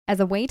As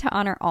a way to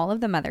honor all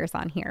of the mothers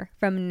on here,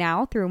 from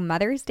now through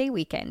Mother's Day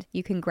weekend,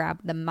 you can grab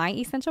the My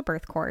Essential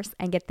Birth course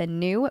and get the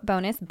new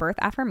bonus birth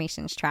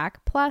affirmations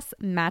track, plus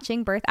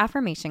matching birth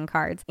affirmation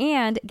cards,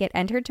 and get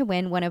entered to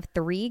win one of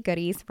 3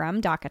 goodies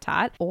from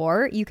DockATot.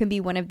 Or you can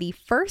be one of the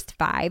first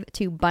 5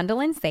 to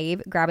bundle and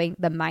save, grabbing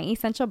the My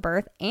Essential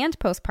Birth and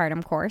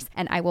postpartum course,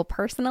 and I will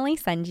personally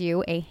send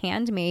you a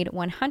handmade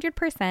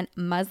 100%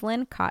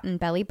 muslin cotton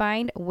belly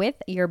bind with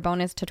your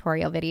bonus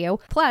tutorial video.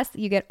 Plus,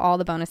 you get all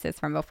the bonuses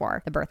from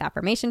before: the birth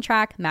affirmation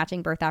track,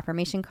 matching birth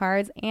affirmation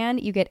cards,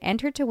 and you get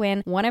entered to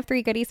win one of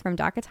 3 goodies from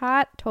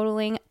DockATot,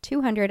 totaling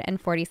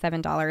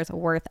 $247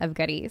 worth of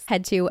goodies.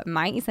 Head to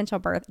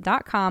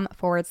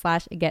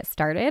myessentialbirth.com/get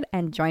started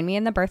and join me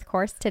in the birth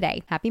course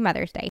today. Happy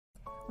Mother's Day.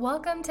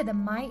 Welcome to the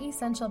My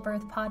Essential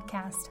Birth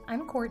podcast.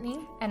 I'm Courtney.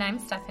 And I'm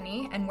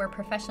Stephanie, and we're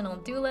professional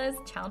doulas,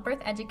 childbirth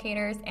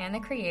educators, and the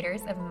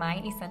creators of My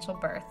Essential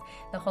Birth,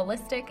 the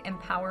holistic,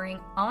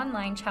 empowering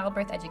online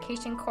childbirth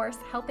education course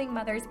helping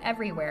mothers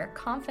everywhere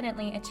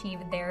confidently achieve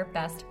their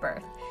best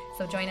birth.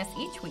 So join us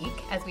each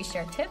week as we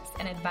share tips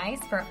and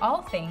advice for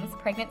all things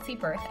pregnancy,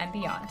 birth, and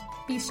beyond.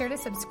 Be sure to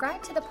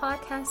subscribe to the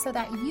podcast so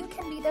that you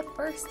can be the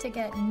first to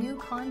get new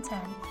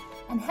content.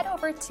 And head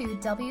over to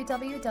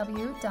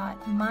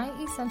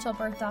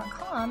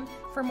www.myessentialbirth.com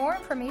for more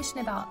information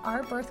about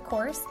our birth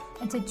course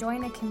and to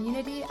join a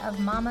community of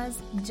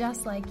mamas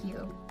just like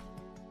you.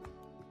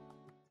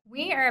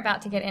 We are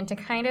about to get into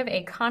kind of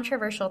a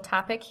controversial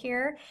topic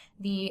here,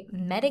 the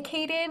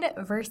medicated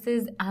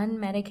versus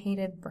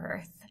unmedicated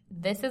birth.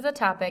 This is a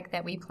topic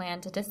that we plan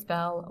to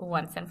dispel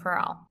once and for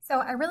all. So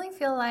I really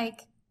feel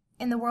like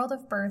in the world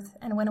of birth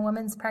and when a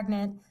woman's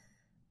pregnant,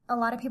 a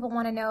lot of people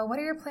want to know, what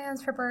are your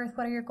plans for birth?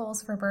 What are your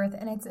goals for birth?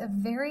 And it's a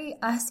very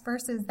us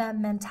versus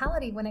them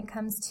mentality when it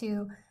comes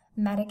to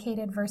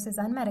medicated versus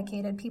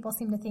unmedicated. People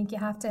seem to think you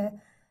have to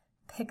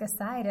pick a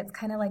side. It's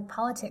kind of like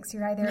politics.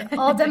 You're either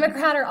all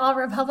Democrat or all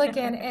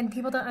Republican, and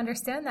people don't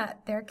understand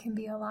that there can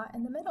be a lot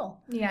in the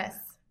middle. Yes,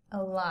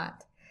 a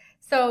lot.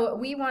 So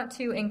we want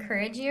to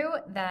encourage you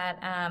that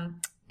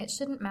it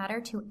shouldn't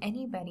matter to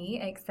anybody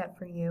except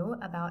for you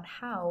about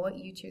how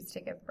you choose to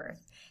give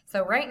birth.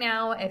 So right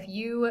now, if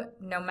you,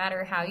 no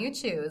matter how you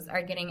choose,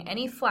 are getting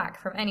any flack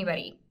from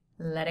anybody,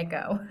 let it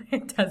go.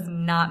 It does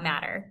not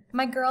matter.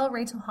 My girl,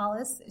 Rachel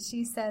Hollis,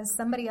 she says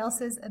somebody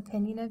else's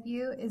opinion of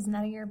you is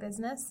none of your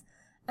business.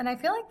 And I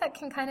feel like that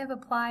can kind of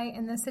apply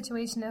in this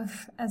situation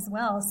as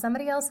well.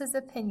 Somebody else's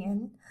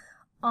opinion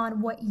on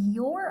what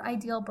your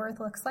ideal birth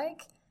looks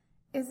like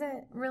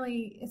isn't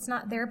really, it's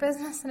not their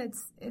business, and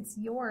it's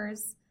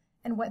yours.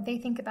 And what they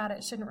think about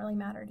it shouldn't really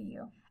matter to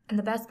you. And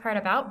the best part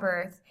about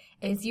birth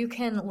is you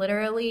can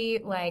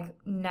literally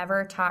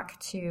never talk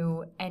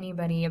to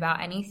anybody about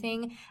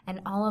anything,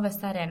 and all of a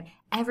sudden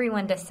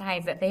everyone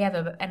decides that they have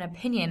an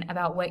opinion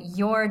about what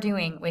you're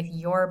doing with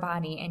your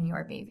body and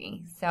your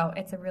baby. So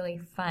it's a really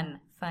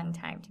fun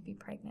time to be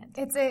pregnant.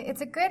 It's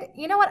a good,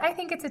 you know what, I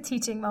think it's a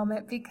teaching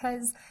moment,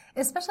 because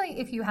especially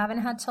if you haven't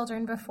had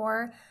children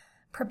before,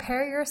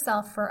 prepare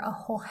yourself for a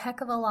whole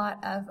heck of a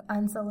lot of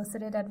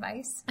unsolicited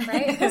advice,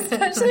 right?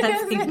 Especially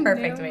That's as the a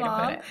perfect new way mom.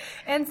 to put it.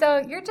 And so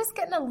you're just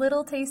getting a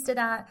little taste of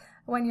that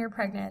when you're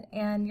pregnant,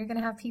 and you're going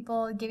to have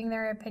people giving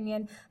their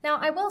opinion. Now,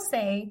 I will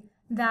say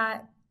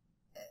that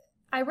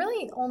I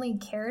really only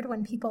cared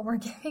when people were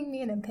giving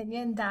me an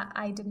opinion that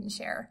I didn't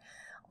share,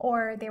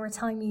 or they were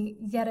telling me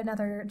yet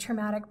another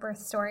traumatic birth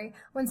story.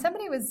 When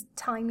somebody was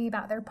telling me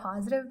about their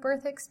positive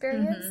birth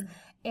experience,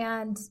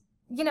 and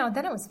then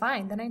it was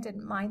fine. Then I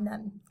didn't mind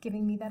them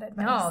giving me that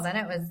advice. No, then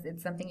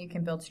it's something you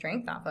can build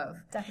strength off of.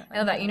 Definitely. I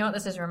love that. You know what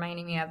this is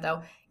reminding me of,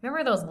 though?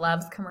 Remember those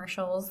Luvs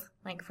commercials,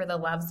 for the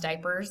Luvs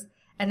diapers?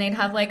 And they'd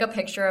have a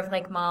picture of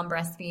mom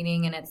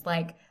breastfeeding, and it's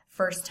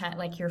first time,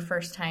 your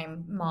first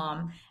time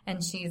mom,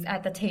 and she's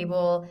at the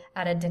table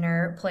at a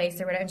dinner place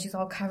or whatever, and she's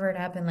all covered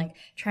up and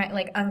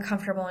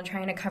uncomfortable and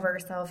trying to cover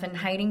herself and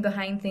hiding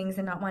behind things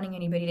and not wanting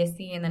anybody to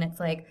see. And then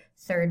it's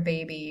third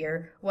baby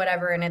or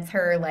whatever, and it's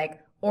her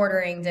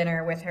ordering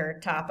dinner with her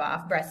top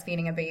off,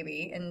 breastfeeding a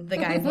baby, and the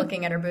guy's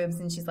looking at her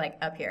boobs, and she's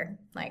up here,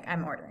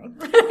 I'm ordering.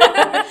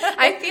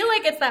 I feel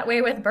like it's that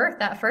way with birth.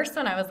 That first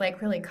one, I was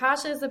really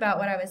cautious about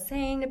what I was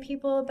saying to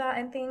people about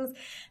and things,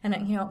 and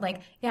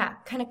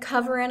kind of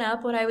covering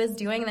up what I was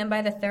doing. And then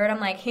by the third,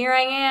 I'm here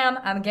I am,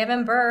 I'm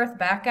giving birth,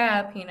 back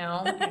up, I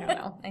don't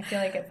know. I feel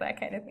like it's that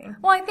kind of thing.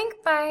 Well, I think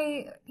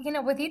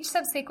with each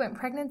subsequent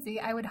pregnancy,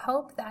 I would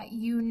hope that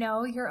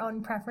your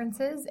own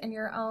preferences and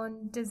your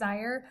own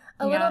desire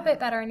a little bit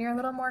better, and you're a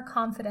little more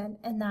confident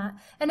in that.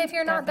 And if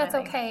you're not, Definitely.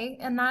 that's okay.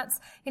 And that's,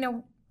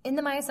 in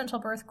the My Essential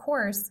Birth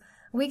course,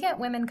 we get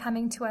women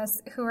coming to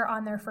us who are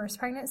on their first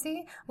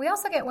pregnancy. We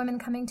also get women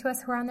coming to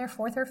us who are on their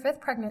 4th or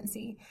 5th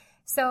pregnancy.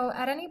 So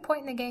at any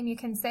point in the game, you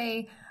can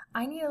say,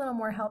 I need a little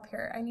more help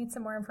here. I need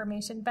some more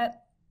information.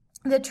 But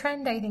the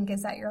trend, I think,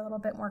 is that you're a little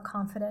bit more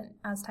confident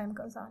as time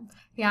goes on.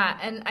 Yeah,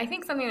 and I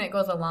think something that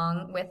goes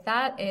along with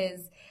that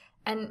is,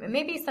 and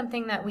maybe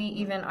something that we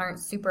even aren't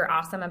super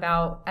awesome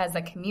about as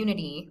a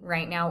community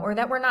right now, or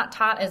that we're not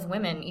taught as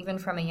women even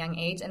from a young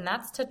age, and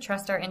that's to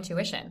trust our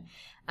intuition.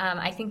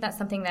 I think that's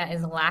something that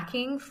is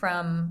lacking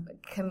from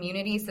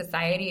community,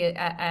 society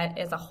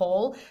as a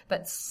whole,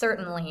 but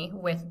certainly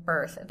with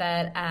birth,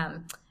 that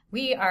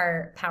we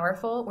are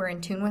powerful. We're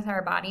in tune with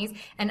our bodies.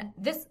 And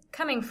this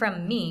coming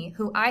from me,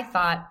 who I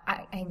thought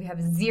I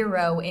have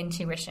zero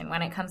intuition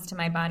when it comes to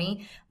my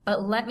body.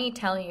 But let me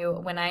tell you,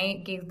 when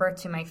I gave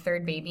birth to my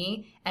third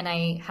baby and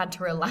I had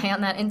to rely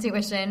on that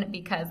intuition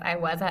because I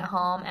was at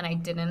home and I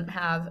didn't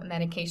have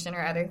medication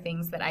or other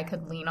things that I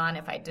could lean on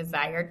if I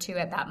desired to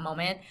at that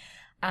moment,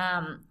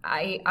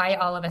 I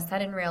all of a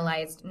sudden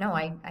realized, no,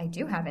 I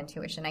do have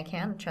intuition. I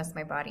can trust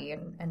my body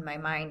and my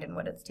mind and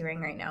what it's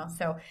doing right now.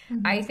 So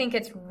I think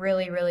it's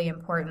really, really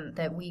important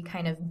that we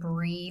kind of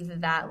breathe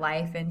that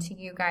life into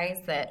you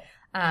guys, that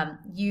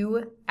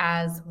you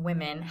as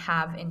women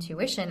have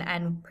intuition,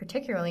 and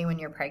particularly when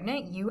you're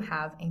pregnant, you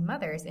have a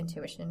mother's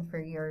intuition for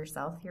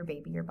yourself, your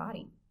baby, your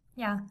body.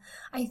 Yeah.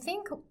 I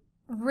think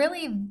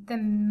really the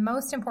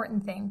most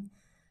important thing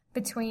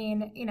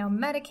between,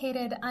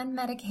 medicated,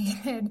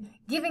 unmedicated,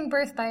 giving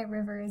birth by a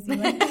river, as you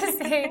like to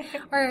say,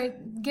 or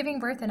giving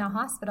birth in a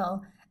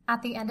hospital,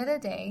 at the end of the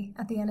day,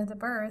 at the end of the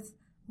birth,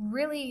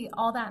 really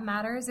all that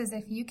matters is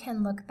if you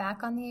can look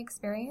back on the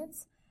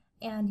experience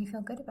and you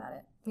feel good about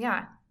it.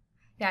 Yeah.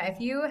 Yeah.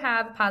 If you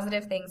have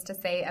positive things to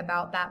say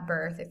about that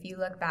birth, if you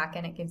look back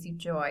and it gives you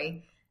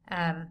joy,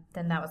 then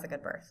that was a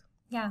good birth.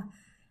 Yeah.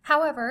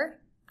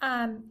 However,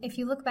 if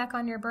you look back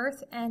on your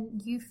birth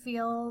and you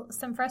feel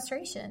some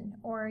frustration,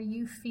 or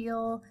you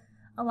feel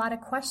a lot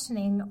of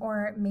questioning,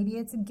 or maybe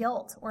it's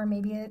guilt, or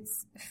maybe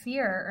it's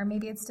fear, or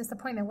maybe it's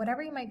disappointment,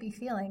 whatever you might be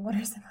feeling, what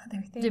are some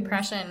other things?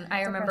 Depression.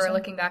 I remember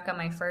looking back on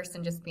my first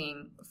and just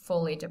being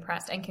fully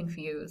depressed and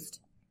confused.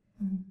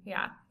 Mm-hmm.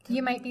 Yeah.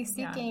 You might be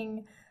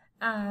seeking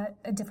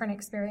a different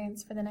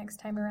experience for the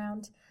next time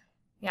around.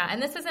 Yeah,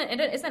 and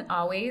it isn't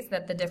always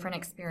that the different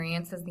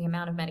experience is the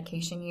amount of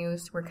medication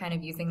used. We're kind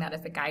of using that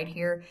as a guide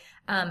here.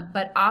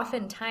 But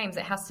oftentimes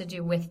it has to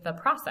do with the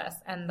process.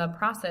 And the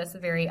process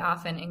very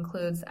often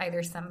includes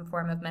either some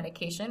form of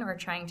medication or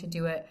trying to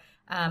do it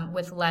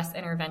with less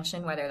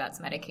intervention, whether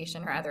that's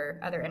medication or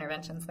other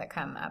interventions that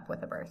come up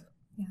with a birth.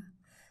 Yeah.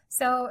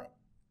 So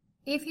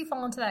if you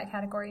fall into that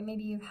category,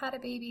 maybe you've had a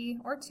baby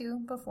or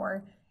two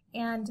before,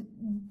 and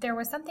there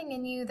was something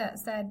in you that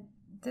said,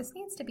 this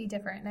needs to be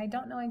different, and I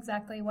don't know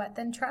exactly what,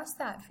 then trust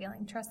that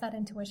feeling, trust that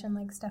intuition,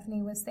 like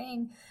Stephanie was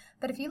saying.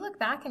 But if you look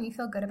back and you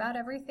feel good about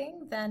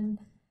everything, then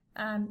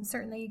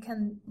certainly you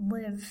can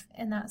live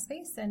in that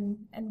space and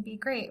be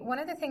great. One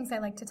of the things I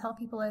like to tell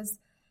people is,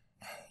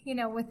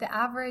 with the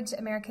average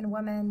American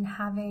woman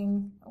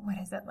having,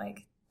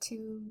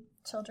 2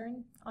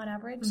 children on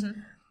average,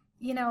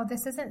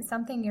 this isn't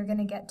something you're going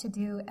to get to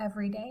do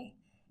every day.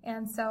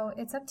 And so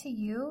it's up to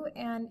you,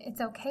 and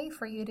it's okay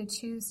for you to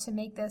choose to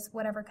make this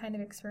whatever kind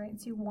of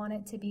experience you want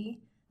it to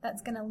be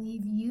that's going to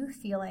leave you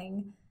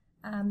feeling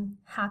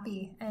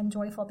happy and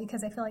joyful,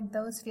 because I feel like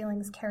those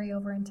feelings carry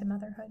over into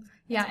motherhood.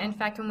 Yeah, in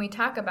fact, when we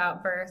talk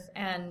about birth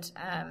and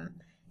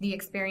the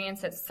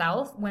experience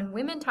itself, when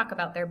women talk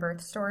about their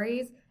birth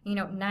stories,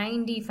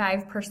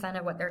 95%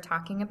 of what they're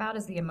talking about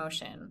is the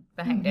emotion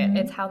behind it.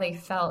 It's how they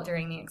felt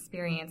during the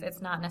experience.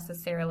 It's not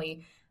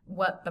necessarily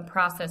what the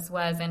process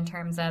was in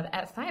terms of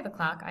at 5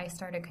 o'clock, I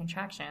started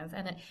contractions.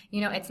 And,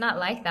 it's not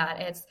like that.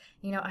 It's,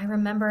 I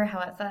remember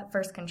how at that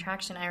first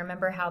contraction, I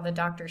remember how the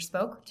doctor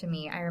spoke to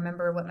me. I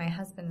remember what my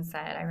husband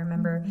said. I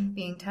remember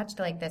being touched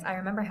like this. I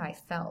remember how I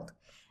felt.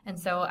 And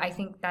so I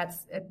think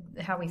that's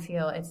how we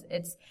feel.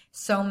 It's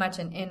so much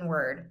an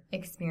inward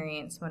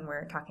experience when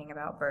we're talking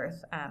about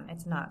birth.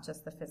 It's not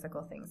just the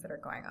physical things that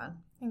are going on.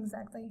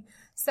 Exactly.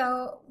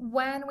 So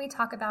when we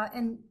talk about,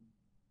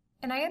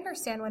 and I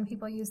understand when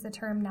people use the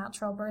term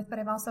natural birth, but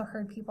I've also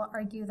heard people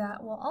argue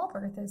that, well, all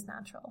birth is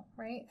natural,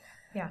 right?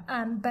 Yeah.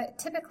 But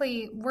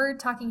typically we're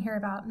talking here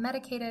about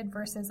medicated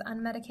versus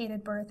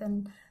unmedicated birth.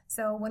 And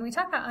so when we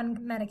talk about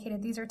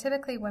unmedicated, these are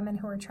typically women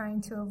who are trying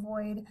to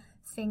avoid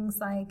things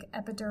like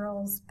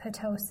epidurals,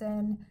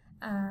 Pitocin,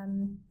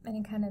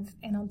 any kind of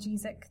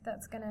analgesic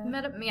that's going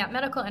to...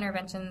 medical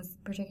interventions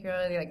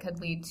particularly that could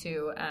lead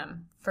to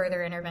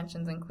further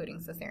interventions, including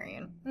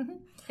cesarean.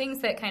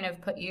 Things that kind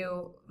of put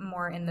you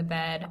more in the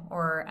bed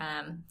or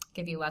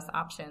give you less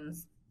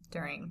options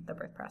during the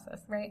birth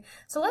process. Right.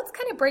 So let's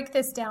kind of break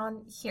this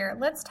down here.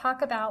 Let's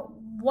talk about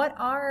what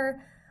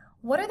are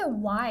the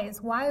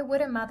whys? Why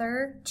would a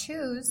mother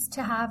choose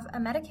to have a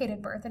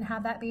medicated birth and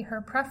have that be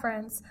her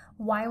preference?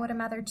 Why would a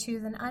mother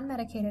choose an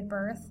unmedicated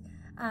birth?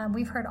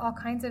 We've heard all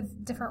kinds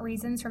of different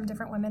reasons from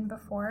different women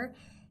before.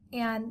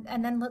 And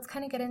then let's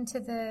kind of get into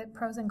the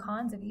pros and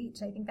cons of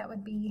each. I think that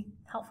would be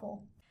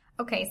helpful.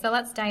 Okay, so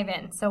let's dive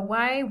in. So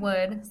why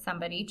would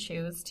somebody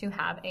choose to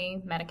have a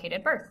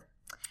medicated birth?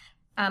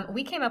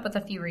 We came up with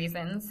a few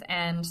reasons,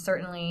 and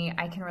certainly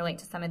I can relate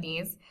to some of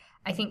these.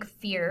 I think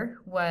fear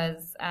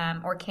was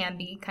or can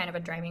be kind of a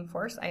driving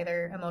force,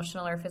 either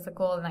emotional or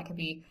physical, and that could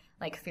be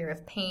like fear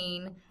of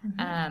pain,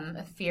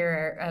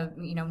 fear of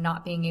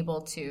not being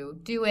able to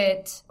do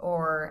it,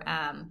 or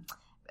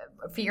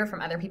fear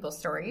from other people's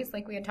stories,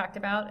 like we had talked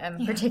about,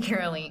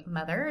 particularly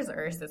mothers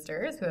or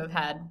sisters who have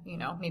had,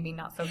 maybe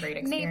not so great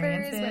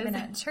experiences. Neighbors, women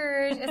at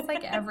church. It's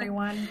like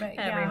everyone, but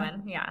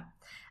everyone,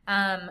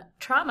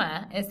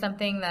 trauma is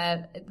something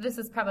that this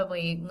is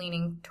probably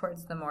leaning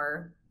towards the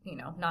more,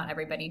 not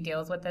everybody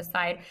deals with this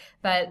side,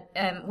 but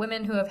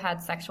women who have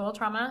had sexual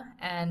trauma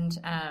and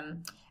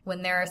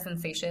when there are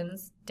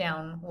sensations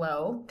down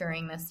low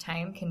during this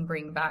time can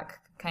bring back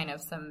kind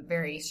of some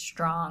very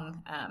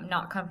strong,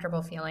 not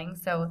comfortable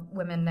feelings. So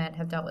women that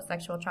have dealt with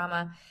sexual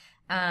trauma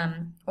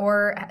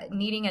or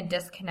needing a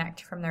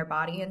disconnect from their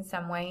body in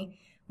some way.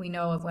 We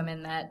know of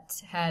women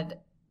that had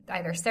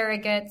either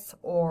surrogates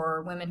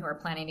or women who are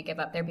planning to give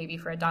up their baby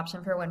for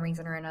adoption for one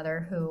reason or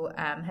another who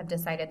have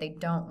decided they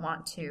don't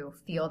want to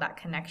feel that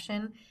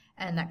connection,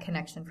 and that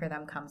connection for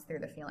them comes through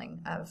the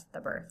feeling of the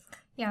birth.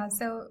 Yeah,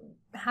 so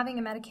having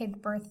a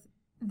medicated birth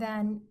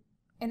then,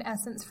 in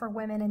essence, for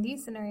women in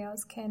these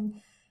scenarios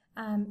can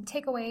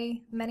take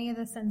away many of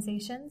the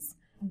sensations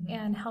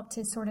and help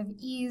to sort of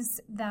ease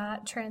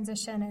that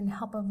transition and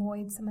help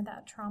avoid some of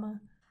that trauma.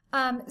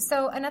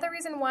 So another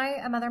reason why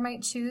a mother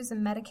might choose a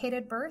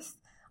medicated birth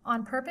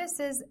on purpose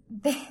is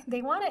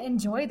they want to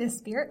enjoy the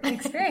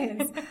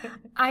experience.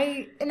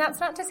 And that's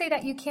not to say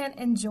that you can't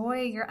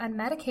enjoy your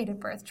unmedicated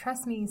birth.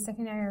 Trust me,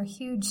 Stephanie and I are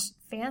huge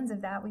fans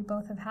of that. We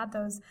both have had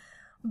those.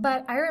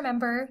 But I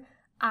remember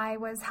I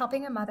was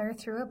helping a mother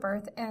through a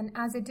birth, and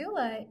as a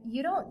doula,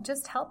 you don't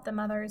just help the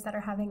mothers that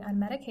are having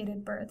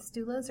unmedicated births.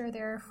 Doulas are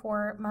there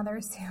for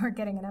mothers who are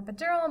getting an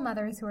epidural,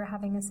 mothers who are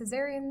having a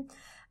cesarean,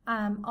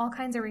 all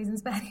kinds of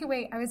reasons. But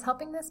anyway, I was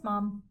helping this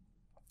mom,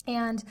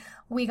 and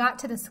we got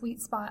to the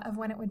sweet spot of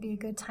when it would be a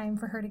good time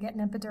for her to get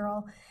an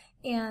epidural.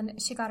 And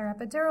she got her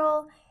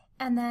epidural,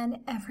 and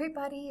then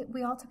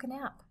we all took a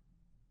nap.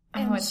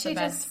 And she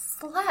just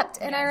slept.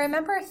 And I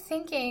remember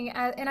thinking,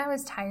 and I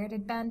was tired.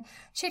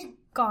 She'd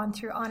gone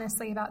through,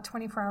 honestly, about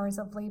 24 hours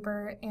of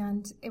labor,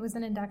 and it was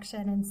an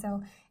induction. And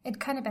so it'd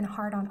kind of been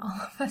hard on all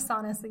of us,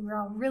 honestly. We were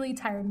all really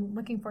tired and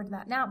looking forward to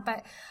that nap.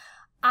 But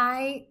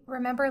I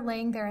remember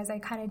laying there as I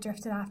kind of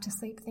drifted off to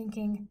sleep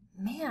thinking,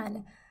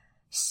 man,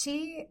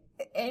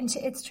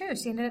 it's true.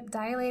 She ended up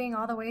dilating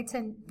all the way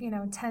to,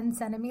 10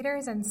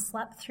 centimeters and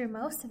slept through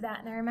most of that.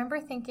 And I remember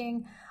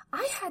thinking,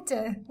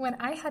 when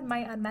I had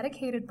my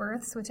unmedicated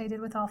births, which I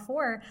did with all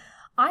 4,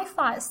 I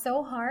fought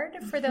so hard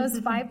for those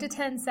 5 to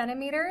 10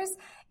 centimeters.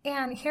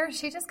 And here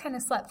she just kind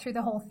of slept through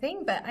the whole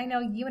thing. But I know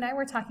you and I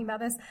were talking about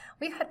this.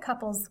 We've had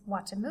couples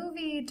watch a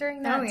movie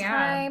during that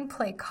time,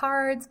 play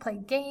cards, play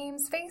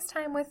games,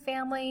 FaceTime with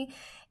family.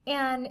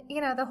 And,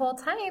 the whole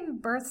time,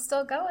 birth's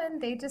still going.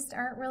 They just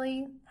aren't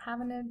really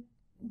having to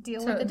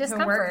deal with the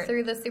discomfort. To work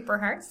through the super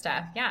hard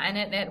stuff. Yeah, and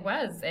it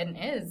was and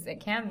is. It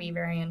can be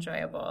very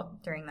enjoyable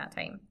during that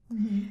time.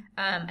 Mm-hmm.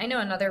 I know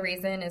another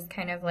reason is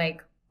kind of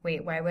like,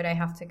 wait, why would I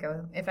have to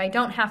go? If I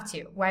don't have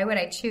to, why would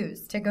I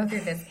choose to go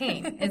through this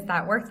pain? Is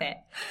that worth it?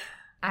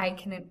 I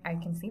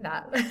can see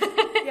that.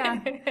 Yeah.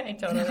 I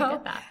totally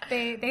get that.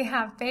 They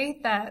have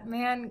faith that,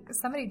 man,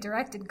 somebody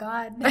directed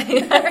God.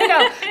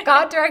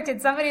 God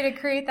directed somebody to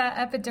create that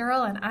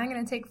epidural, and I'm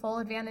going to take full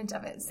advantage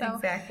of it. So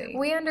exactly.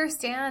 We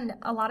understand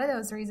a lot of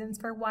those reasons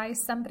for why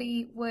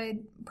somebody would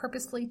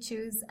purposefully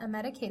choose a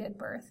medicated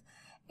birth.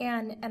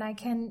 And I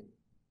can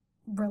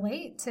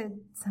relate to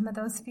some of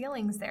those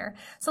feelings there.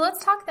 So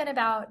let's talk then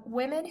about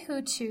women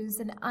who choose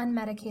an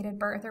unmedicated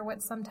birth, or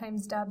what's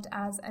sometimes dubbed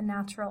as a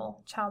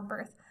natural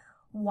childbirth.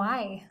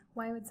 Why?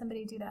 Why would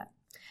somebody do that?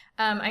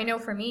 I know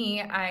for me,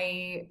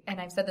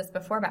 and I've said this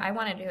before, but I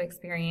wanted to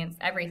experience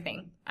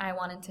everything. I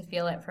wanted to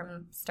feel it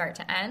from start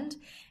to end,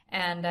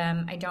 and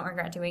I don't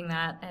regret doing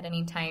that at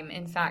any time.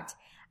 In fact,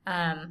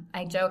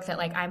 I joke that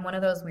I'm one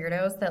of those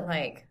weirdos that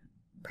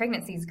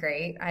pregnancy's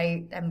great.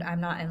 I'm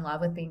not in love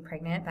with being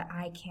pregnant, but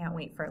I can't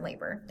wait for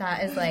labor.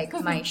 That is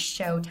my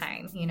show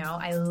time.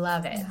 I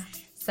love it. Yeah.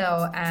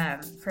 So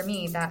for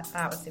me, that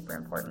was super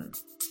important.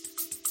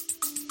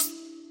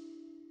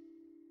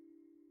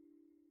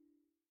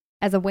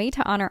 As a way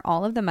to honor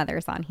all of the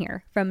mothers on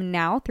here, from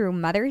now through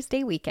Mother's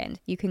Day weekend,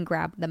 you can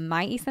grab the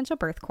My Essential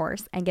Birth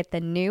course and get the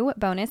new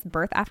bonus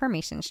birth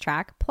affirmations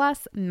track,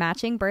 plus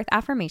matching birth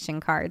affirmation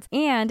cards,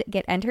 and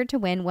get entered to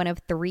win one of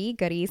 3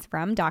 goodies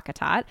from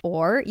DockATot.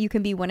 Or you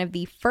can be one of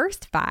the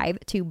first 5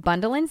 to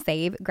bundle and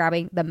save,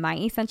 grabbing the My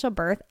Essential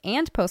Birth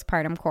and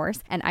postpartum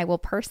course, and I will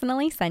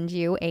personally send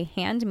you a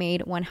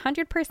handmade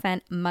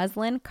 100%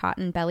 muslin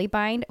cotton belly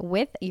bind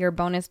with your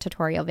bonus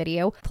tutorial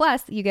video.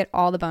 Plus, you get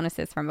all the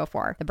bonuses from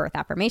before: the birth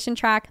affirmation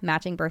track,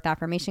 matching birth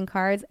affirmation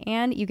cards,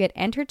 and you get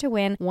entered to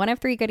win one of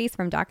 3 goodies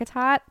from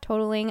DockATot,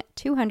 totaling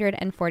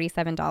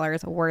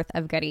 $247 worth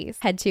of goodies.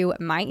 Head to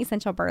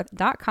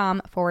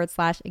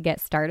myessentialbirth.com/get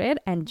started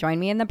and join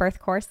me in the birth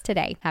course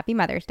today. Happy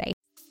Mother's Day.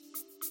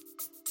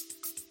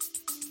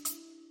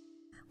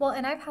 Well,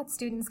 and I've had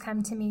students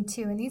come to me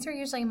too, and these are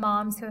usually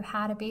moms who have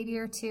had a baby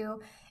or 2.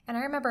 And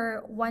I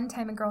remember one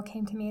time a girl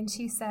came to me and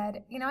she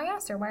said, I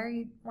asked her, why are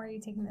you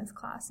taking this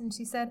class? And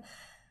she said,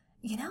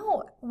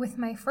 with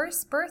my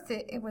first birth,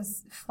 it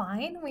was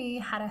fine. We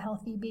had a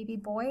healthy baby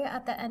boy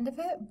at the end of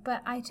it,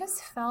 but I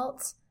just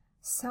felt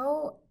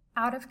so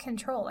out of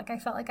control. Like I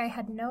felt like I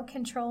had no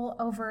control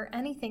over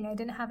anything. I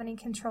didn't have any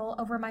control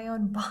over my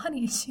own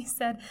body. She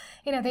said,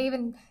 they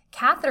even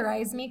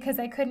catheterized me because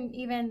I couldn't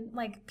even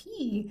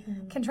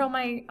control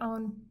my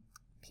own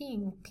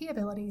pee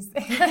abilities.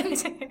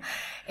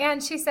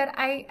 And she said,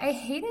 I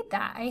hated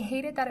that. I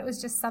hated that it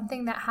was just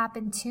something that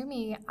happened to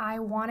me. I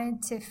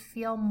wanted to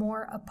feel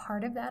more a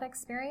part of that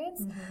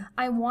experience. Mm-hmm.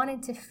 I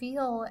wanted to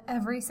feel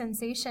every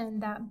sensation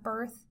that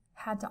birth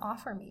had to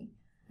offer me.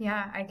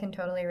 Yeah, I can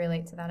totally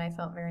relate to that. I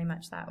felt very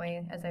much that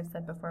way. As I've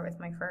said before with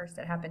my first,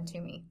 it happened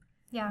to me.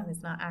 Yeah. I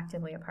was not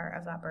actively a part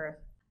of that birth.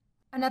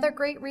 Another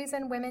great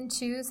reason women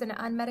choose an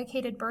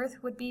unmedicated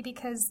birth would be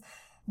because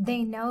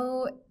they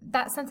know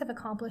that sense of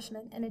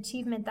accomplishment and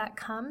achievement that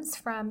comes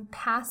from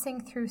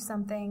passing through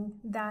something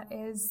that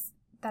is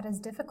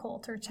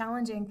difficult or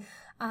challenging.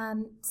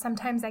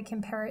 Sometimes I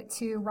compare it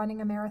to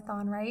running a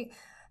marathon, right?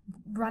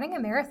 Running a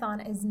marathon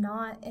is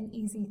not an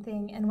easy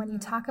thing. And when you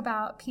talk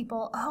about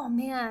people, oh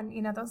man,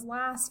 those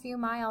last few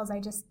miles, I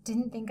just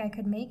didn't think I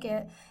could make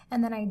it.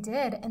 And then I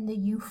did. And the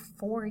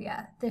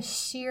euphoria, the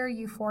sheer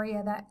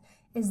euphoria that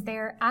is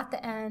there at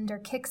the end or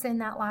kicks in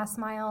that last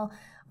mile,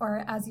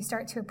 or as you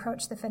start to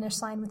approach the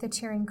finish line with a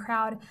cheering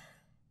crowd,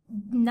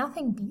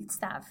 nothing beats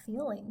that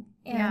feeling.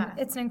 And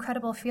It's an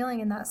incredible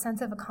feeling, and that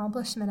sense of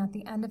accomplishment at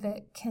the end of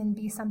it can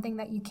be something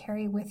that you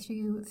carry with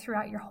you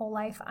throughout your whole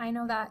life. I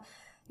know that,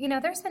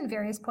 there's been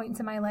various points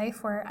in my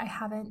life where I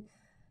haven't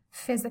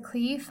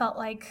physically felt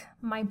like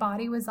my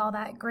body was all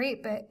that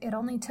great, but it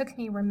only took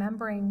me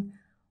remembering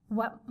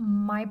what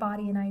my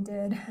body and I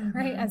did, mm-hmm.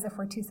 right? As if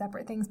we're two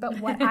separate things, but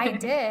what I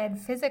did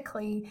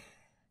physically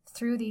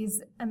through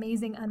these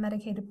amazing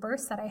unmedicated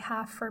births that I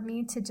have, for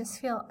me to just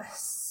feel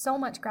so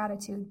much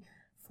gratitude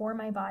for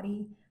my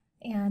body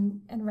and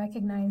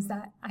recognize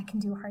that I can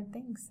do hard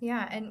things.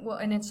 Yeah,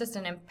 and it's just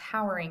an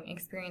empowering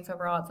experience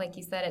overall. It's like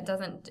you said, it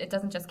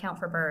doesn't just count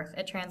for birth.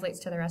 It translates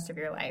to the rest of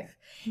your life.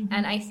 Mm-hmm.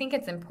 And I think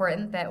it's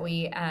important that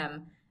we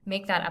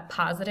make that a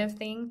positive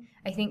thing.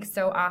 I think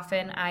so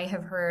often I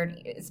have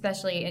heard,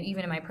 especially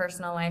even in my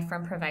personal life,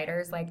 from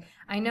providers, like,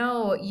 I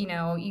know,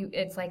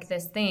 it's like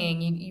this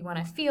thing, you want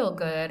to feel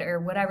good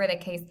or whatever the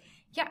case.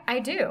 Yeah, I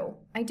do.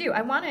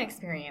 I want to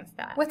experience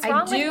that. What's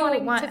wrong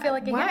with wanting to feel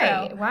like a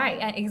hero?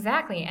 Right,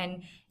 exactly.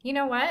 And you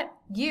know what?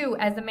 You,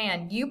 as a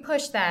man, you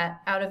push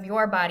that out of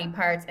your body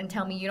parts and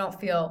tell me you don't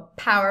feel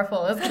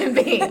powerful as can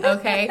be,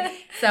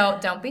 okay? So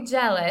don't be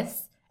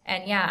jealous.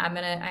 And yeah,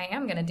 I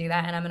am gonna do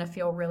that, and I'm gonna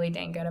feel really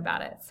dang good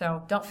about it.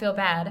 So don't feel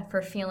bad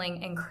for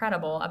feeling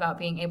incredible about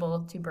being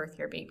able to birth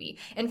your baby.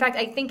 In fact,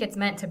 I think it's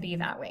meant to be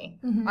that way.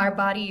 Mm-hmm. Our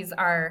bodies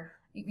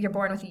you're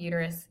born with a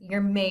uterus.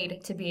 You're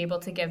made to be able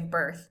to give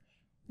birth.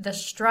 The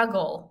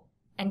struggle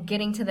and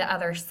getting to the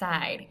other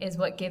side is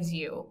what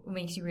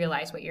makes you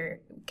realize what you're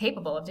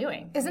capable of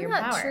doing. Isn't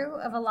that true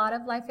of a lot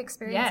of life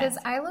experiences? Yes.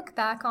 I look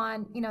back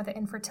on, the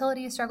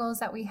infertility struggles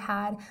that we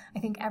had. I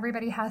think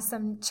everybody has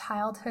some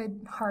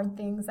childhood hard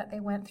things that they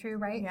went through,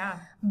 right? Yeah.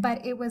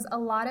 But it was a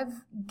lot of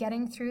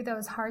getting through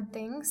those hard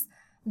things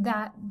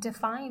that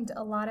defined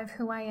a lot of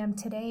who I am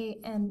today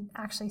and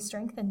actually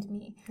strengthened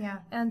me. Yeah.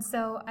 And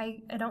so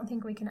I don't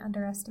think we can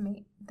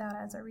underestimate that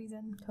as a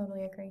reason.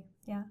 Totally agree.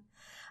 Yeah.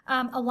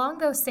 Along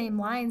those same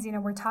lines,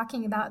 we're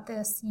talking about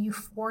this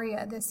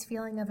euphoria, this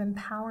feeling of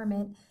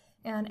empowerment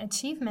and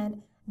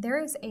achievement.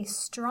 There is a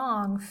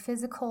strong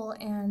physical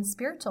and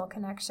spiritual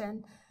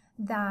connection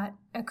that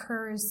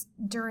occurs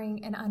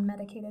during an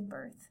unmedicated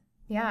birth.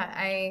 Yeah,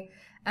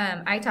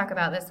 I talk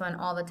about this one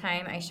all the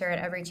time. I share it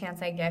every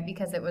chance I get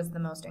because it was the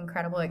most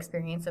incredible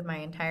experience of my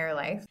entire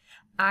life.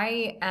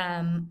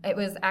 It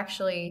was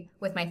actually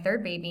with my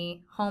third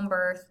baby, home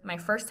birth, my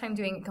first time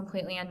doing it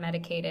completely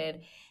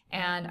unmedicated.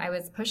 And I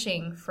was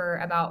pushing for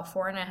about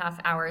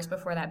 4.5 hours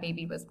before that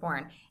baby was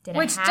born.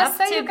 Which, just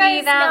so you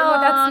guys know,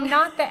 that's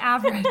not the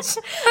average.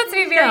 Let's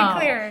be very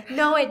clear.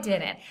 No, it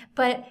didn't.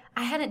 But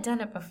I hadn't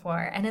done it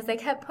before. And as I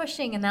kept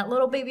pushing and that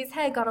little baby's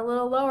head got a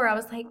little lower, I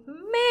was like,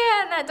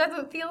 man, that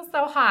doesn't feel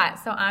so hot.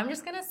 So I'm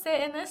just going to sit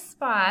in this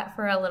spot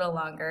for a little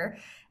longer.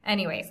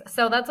 Anyways,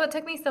 so that's what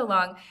took me so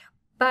long.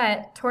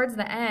 But towards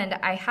the end,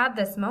 I had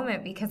this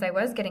moment because I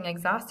was getting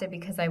exhausted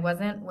because I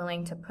wasn't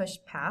willing to push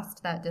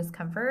past that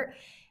discomfort.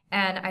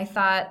 And I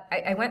thought,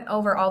 I went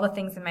over all the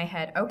things in my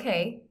head.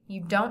 Okay,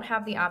 you don't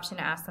have the option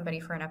to ask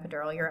somebody for an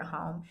epidural. You're at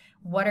home.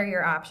 What are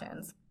your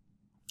options?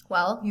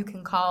 Well, you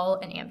can call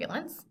an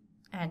ambulance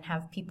and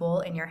have people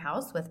in your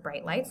house with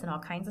bright lights and all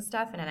kinds of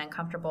stuff and an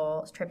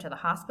uncomfortable trip to the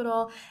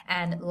hospital,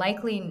 and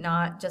likely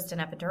not just an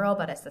epidural,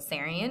 but a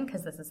cesarean,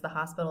 because this is the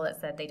hospital that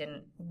said they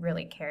didn't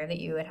really care that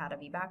you had had a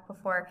VBAC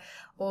before.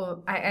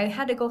 Well, I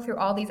had to go through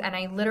all these, and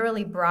I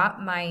literally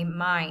brought my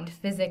mind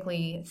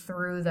physically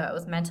through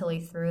those, mentally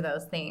through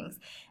those things.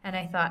 And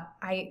I thought,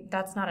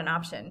 that's not an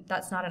option.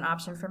 That's not an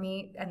option for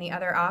me. And the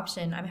other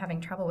option I'm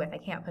having trouble with, I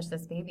can't push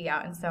this baby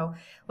out. And so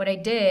what I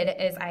did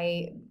is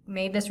I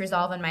made this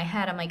resolve in my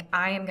head. I'm like,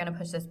 I am going to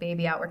push this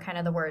baby out, were kind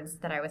of the words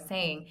that I was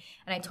saying.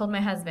 And I told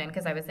my husband,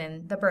 because I was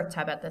in the birth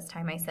tub at this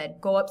time, I said,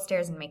 go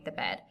upstairs and make the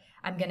bed.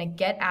 I'm going to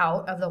get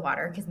out of the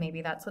water because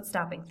maybe that's what's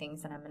stopping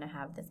things, and I'm going to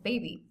have this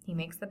baby. He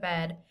makes the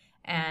bed.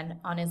 And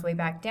on his way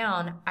back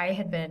down, I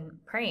had been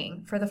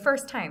praying for the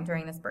first time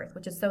during this birth,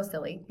 which is so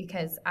silly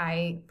because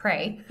I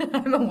pray.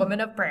 I'm a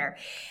woman of prayer.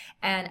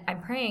 And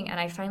I'm praying, and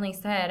I finally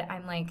said,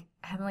 I'm like,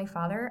 Heavenly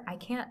Father, I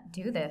can't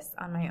do this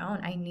on my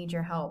own. I need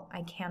your help.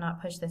 I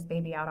cannot push this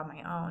baby out on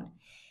my own.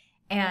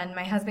 And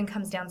my husband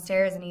comes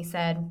downstairs and he's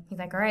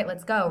like, all right,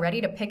 let's go. Ready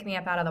to pick me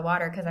up out of the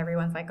water because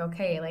everyone's like,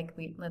 okay, like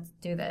let's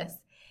do this.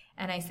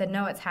 And I said,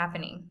 no, it's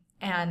happening.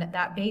 And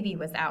that baby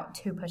was out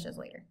 2 pushes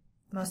later.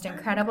 Most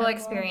incredible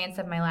experience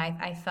of my life.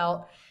 I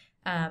felt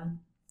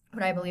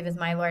what I believe is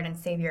my Lord and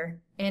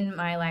Savior in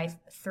my life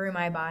through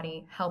my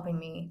body, helping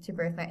me to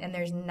birth. And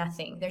there's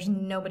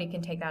nobody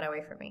can take that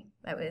away from me.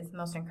 That was the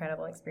most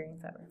incredible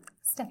experience ever.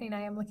 Stephanie and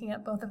I am looking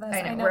at both of us.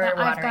 I know that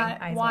I've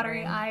got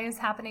watery eyes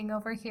happening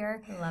over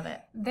here. I love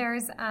it.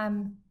 There's,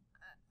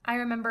 I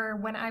remember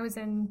when I was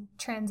in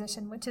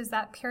transition, which is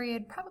that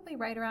period probably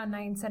right around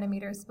 9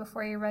 centimeters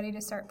before you're ready to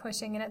start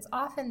pushing. And it's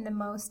often the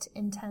most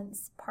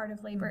intense part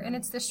of labor. Mm-hmm. And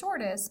it's the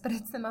shortest, but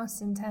it's the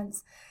most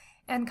intense.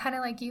 And kind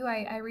of like you,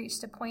 I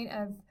reached a point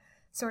of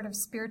sort of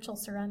spiritual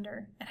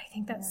surrender. And I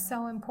think that's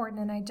so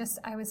important. And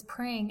I was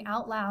praying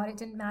out loud. It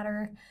didn't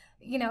matter,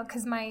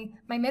 because my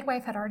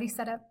midwife had already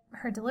set up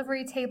her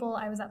delivery table.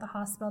 I was at the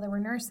hospital. There were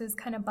nurses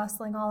kind of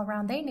bustling all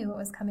around. They knew it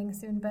was coming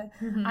soon, but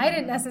I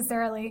didn't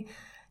necessarily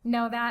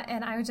know that.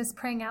 And I was just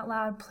praying out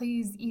loud,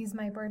 please ease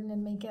my burden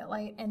and make it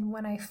light. And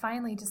when I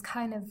finally just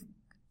kind of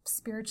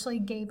spiritually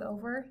gave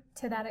over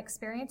to that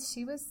experience,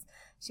 she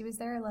was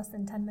there less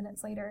than 10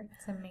 minutes later.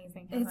 It's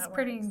amazing. It's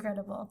pretty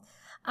incredible.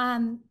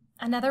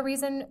 Another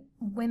reason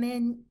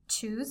women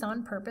choose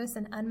on purpose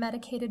an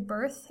unmedicated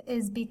birth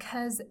is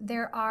because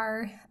there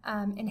are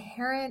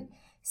inherent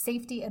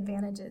safety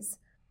advantages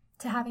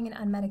to having an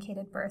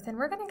unmedicated birth. And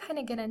we're going to kind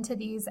of get into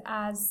these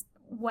as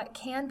what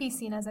can be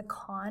seen as a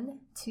con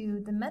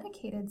to the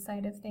medicated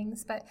side of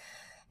things, but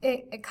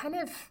it kind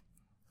of,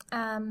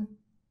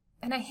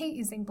 and I hate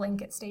using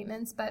blanket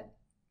statements, but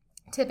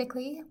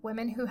typically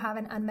women who have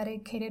an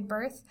unmedicated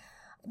birth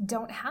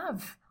don't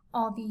have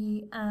all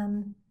the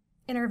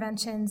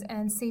interventions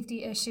and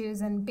safety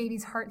issues and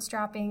baby's heart's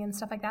dropping and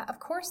stuff like that. Of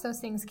course, those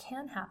things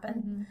can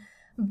happen,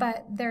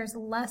 but there's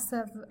less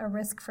of a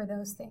risk for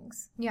those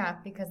things. Yeah,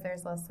 because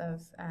there's less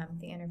of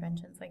the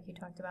interventions like you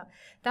talked about.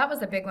 That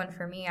was a big one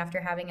for me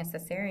after having a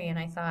cesarean.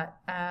 I thought,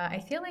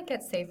 I feel like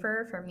it's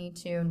safer for me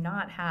to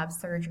not have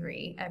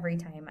surgery every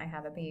time I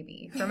have a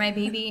baby, for my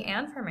baby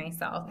and for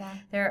myself. Yeah.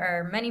 There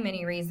are many,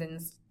 many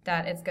reasons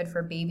that it's good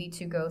for baby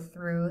to go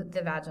through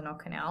the vaginal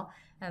canal.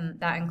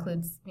 That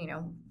includes,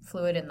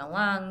 fluid in the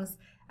lungs,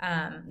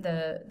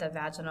 the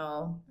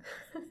vaginal,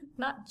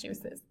 not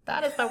juices.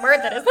 That is the word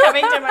that is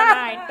coming to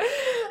my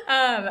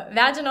mind.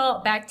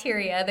 Vaginal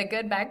bacteria, the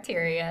good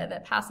bacteria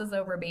that passes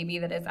over baby,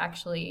 that is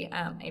actually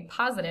a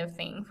positive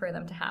thing for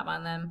them to have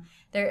on them.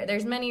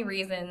 There's many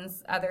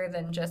reasons other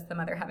than just the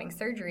mother having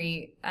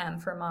surgery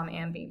for mom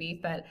and baby,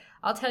 but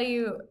I'll tell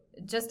you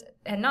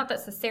and not that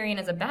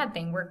cesarean is a bad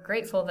thing. We're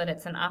grateful that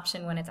it's an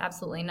option when it's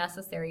absolutely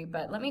necessary,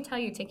 but let me tell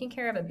you, taking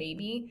care of a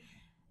baby,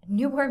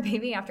 newborn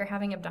baby after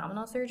having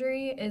abdominal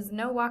surgery is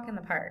no walk in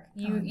the park.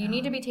 You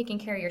need to be taking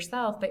care of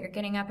yourself, but you're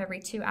getting up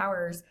every 2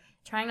 hours,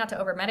 trying not to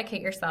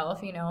over-medicate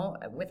yourself,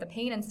 with the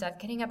pain and stuff,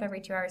 getting up every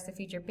 2 hours to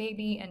feed your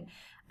baby. And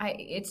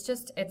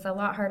it's a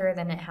lot harder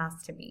than it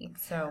has to be.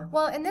 So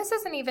well, and this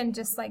isn't even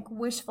just like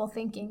wishful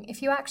thinking.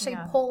 If you actually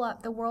pull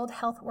up the World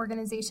Health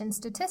Organization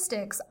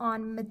statistics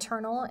on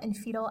maternal and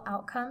fetal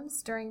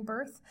outcomes during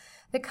birth,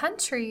 the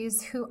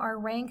countries who are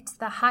ranked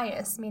the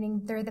highest,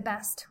 meaning they're the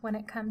best when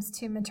it comes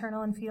to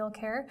maternal and fetal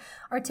care,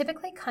 are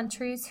typically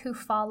countries who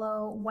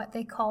follow what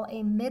they call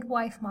a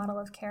midwife model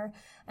of care.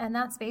 And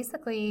that's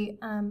basically,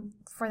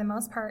 for the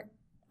most part,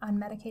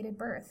 unmedicated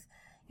birth.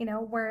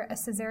 Where a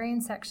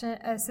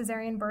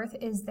cesarean birth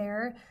is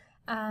there,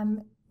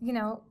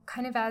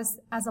 kind of as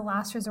a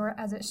last resort,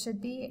 as it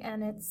should be.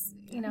 And it's,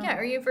 Yeah,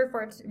 or you've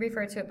referred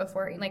to it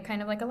before, like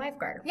kind of like a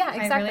lifeguard. Yeah,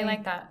 exactly. I really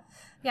like that.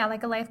 Yeah,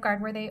 like a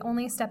lifeguard where they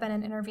only step in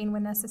and intervene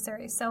when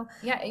necessary. So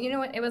yeah, you know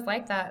what? It was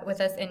like that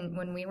with us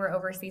when we were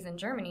overseas in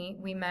Germany.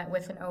 We met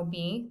with an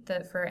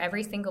OB for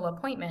every single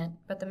appointment,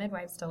 but the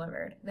midwives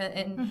delivered.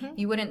 And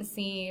you wouldn't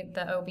see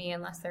the OB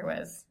unless there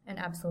was an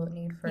absolute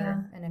need for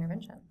an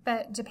intervention.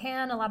 But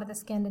Japan, a lot of the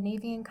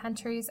Scandinavian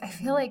countries, I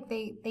feel like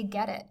they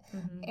get it.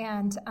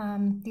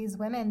 And these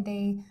women,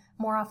 they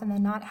more often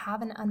than not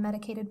have an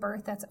unmedicated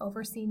birth that's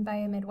overseen by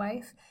a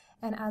midwife.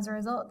 And as a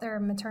result, their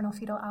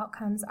maternal-fetal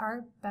outcomes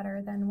are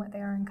better than what they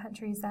are in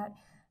countries that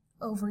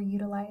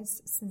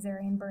overutilize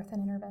cesarean birth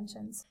and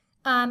interventions.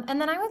 And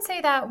then I would say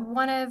that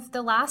one of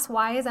the last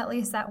whys, at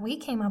least that we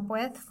came up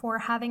with, for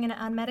having an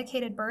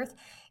unmedicated birth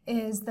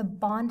is the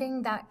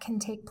bonding that can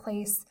take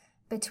place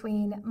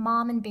between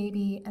mom and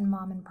baby and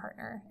mom and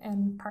partner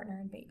and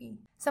baby.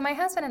 So my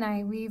husband and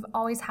I, we've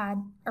always had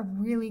a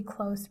really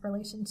close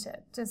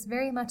relationship, just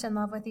very much in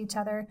love with each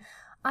other.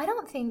 I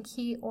don't think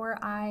he or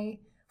I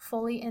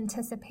fully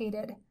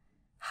anticipated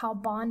how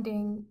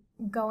bonding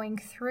going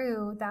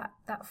through that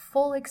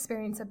full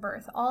experience of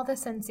birth, all the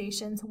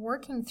sensations,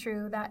 working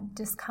through that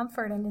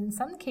discomfort and in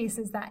some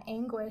cases that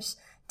anguish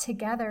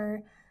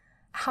together,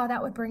 how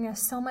that would bring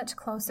us so much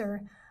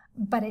closer.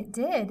 But it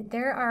did.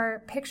 There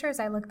are pictures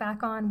I look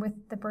back on with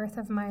the birth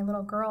of my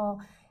little girl,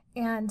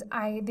 and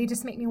they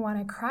just make me want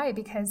to cry,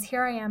 because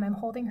here I am, I'm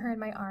holding her in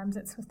my arms.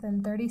 It's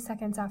within 30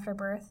 seconds after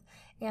birth.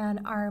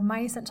 And our My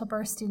Essential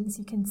Birth students,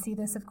 you can see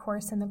this, of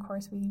course, in the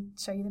course we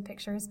show you the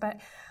pictures, but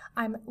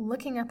I'm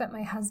looking up at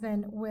my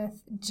husband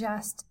with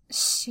just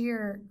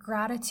sheer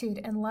gratitude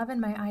and love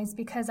in my eyes,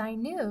 because I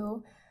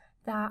knew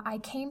that I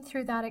came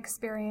through that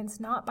experience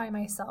not by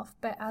myself,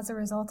 but as a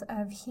result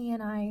of he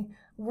and I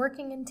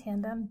working in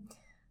tandem.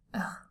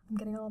 I'm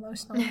getting a little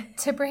emotional,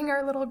 to bring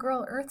our little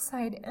girl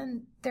earthside.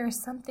 And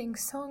there's something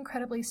so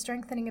incredibly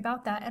strengthening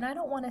about that. And I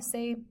don't want to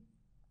say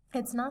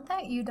it's not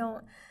that you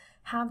don't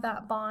have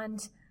that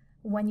bond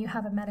when you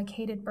have a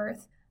medicated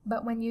birth,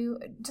 but when you,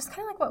 just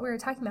kind of like what we were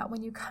talking about,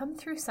 when you come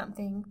through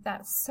something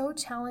that's so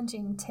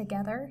challenging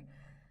together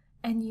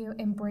and you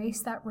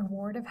embrace that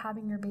reward of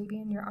having your baby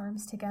in your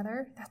arms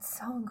together, that's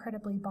so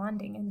incredibly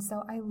bonding. And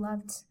so I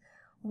loved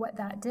what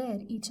that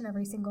did each and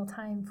every single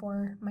time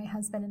for my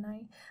husband and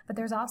I. But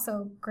there's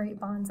also great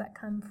bonds that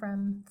come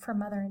from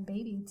mother and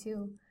baby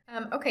too.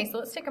 Okay, so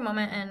let's take a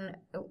moment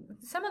and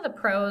some of the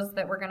pros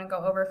that we're going to go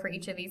over for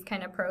each of these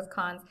kind of pros,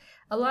 cons.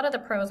 A lot of the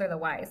pros are the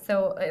whys.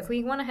 So if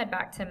we want to head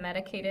back to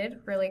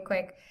medicated really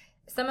quick,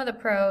 some of the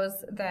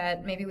pros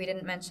that maybe we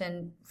didn't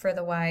mention for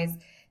the whys: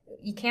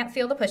 you can't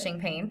feel the pushing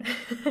pain.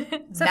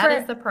 So that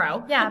is the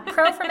pro. Yeah,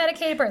 pro for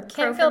medicated birth.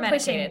 Can't feel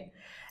pushing.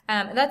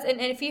 That's and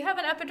if you have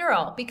an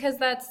epidural, because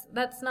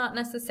that's not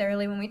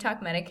necessarily, when we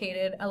talk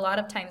medicated, a lot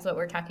of times what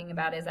we're talking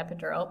about is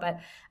epidural. But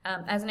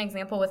as an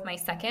example, with my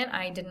second,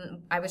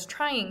 I was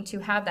trying to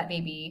have that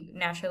baby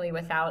naturally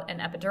without an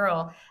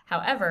epidural.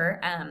 However,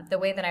 the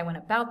way that I went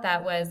about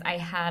that was I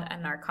had a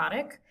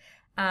narcotic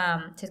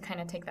to kind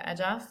of take the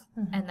edge off,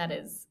 and that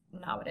is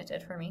not what it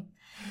did for me.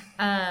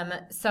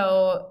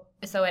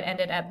 So it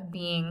ended up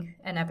being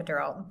an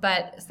epidural.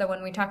 But so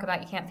when we talk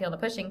about you can't feel the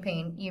pushing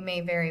pain, you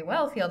may very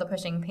well feel the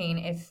pushing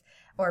pain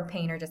or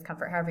pain or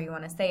discomfort, however you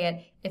want to say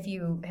it, if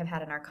you have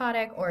had a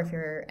narcotic, or if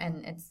you're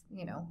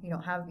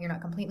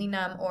not completely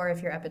numb, or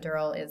if your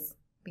epidural is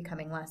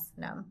becoming less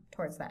numb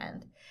towards the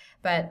end.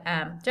 But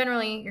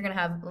generally, you're going to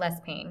have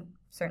less pain,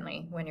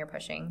 certainly, when you're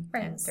pushing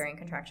and during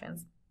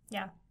contractions.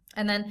 Yeah.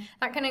 And then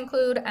that can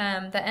include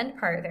the end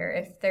part there.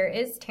 If there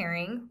is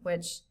tearing,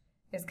 which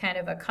is kind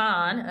of a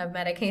con of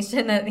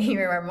medication that you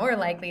are more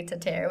likely to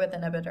tear with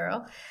an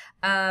epidural,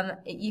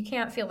 you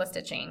can't feel the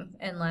stitching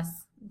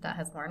unless that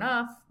has worn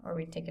off or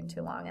we've taken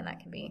too long, and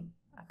that can be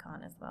a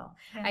con as well.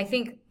 Yeah. I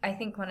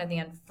think one of the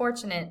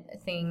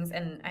unfortunate things,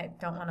 and I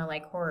don't want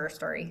to horror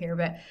story here,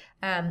 but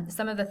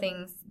some of the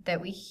things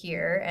that we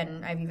hear,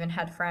 and I've even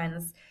had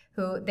friends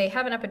who they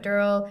have an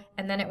epidural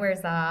and then it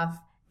wears off,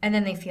 and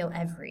then they feel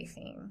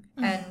everything,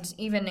 and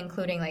even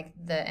including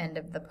the end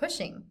of the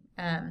pushing.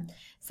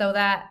 So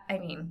that,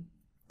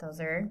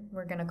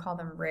 we're going to call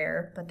them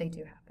rare, but they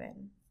do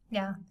happen.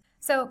 Yeah.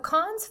 So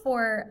cons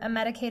for a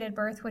medicated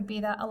birth would be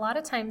that a lot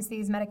of times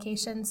these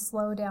medications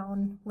slow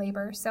down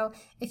labor. So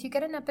if you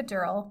get an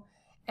epidural,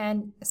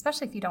 and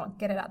especially if you don't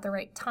get it at the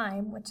right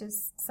time, which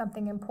is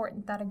something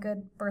important that a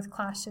good birth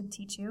class should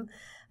teach you,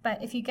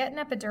 but if you get an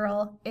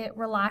epidural, it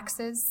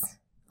relaxes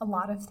a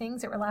lot of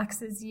things. It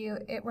relaxes you.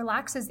 It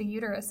relaxes the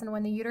uterus. And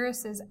when the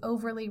uterus is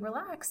overly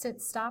relaxed,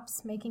 it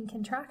stops making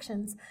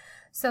contractions.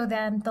 So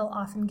then they'll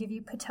often give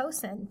you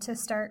Pitocin to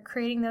start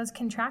creating those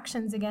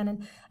contractions again.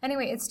 And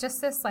anyway, it's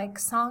just this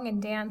song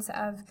and dance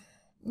of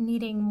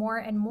needing more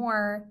and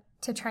more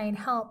to try and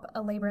help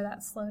a labor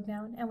that's slowed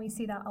down. And we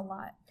see that a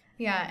lot.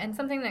 Yeah, and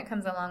something that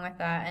comes along with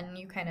that, and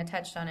you kind of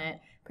touched on it,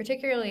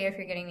 particularly if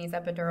you're getting these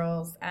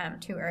epidurals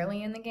too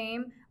early in the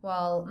game,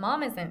 while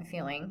mom isn't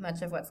feeling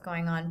much of what's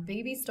going on,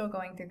 baby's still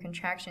going through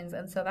contractions.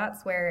 And so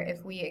that's where,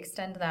 if we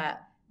extend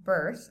that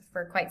birth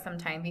for quite some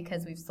time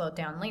because we've slowed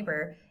down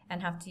labor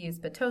and have to use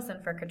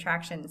Pitocin for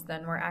contractions,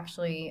 then we're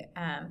actually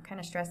kind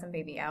of stressing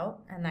baby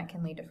out, and that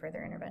can lead to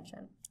further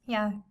intervention.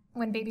 Yeah,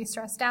 when baby's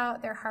stressed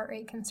out, their heart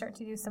rate can start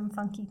to do some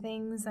funky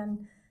things,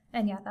 and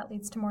yeah, that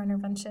leads to more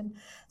intervention.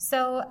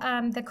 So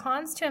the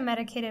cons to a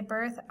medicated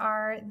birth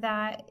are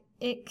that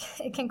it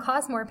can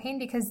cause more pain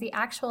because the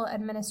actual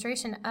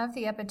administration of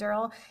the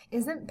epidural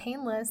isn't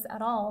painless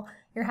at all.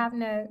 You're having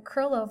to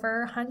curl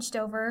over, hunched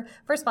over.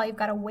 First of all, you've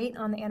got to wait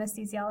on the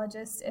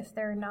anesthesiologist if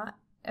they're not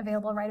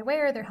available right away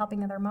or they're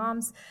helping other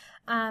moms.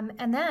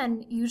 And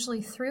then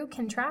usually through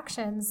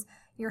contractions,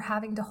 you're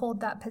having to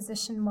hold that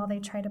position while they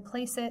try to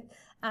place it.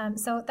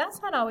 So that's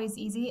not always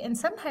easy. And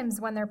sometimes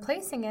when they're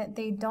placing it,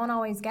 they don't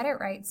always get it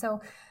right. So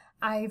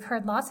I've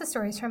heard lots of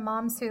stories from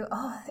moms who,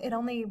 it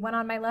only went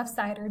on my left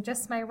side or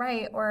just my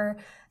right, or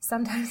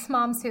sometimes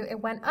moms who it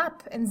went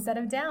up instead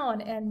of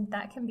down, and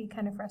that can be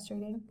kind of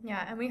frustrating.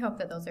 Yeah, and we hope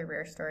that those are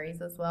rare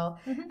stories as well.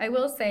 Mm-hmm. I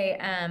will say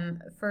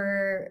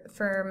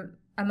for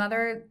a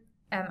mother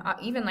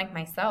even like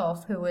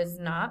myself, who was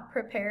not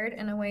prepared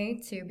in a way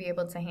to be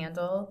able to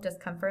handle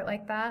discomfort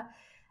like that,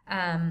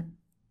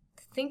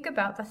 think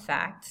about the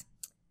fact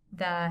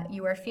that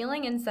you are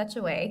feeling in such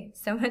a way,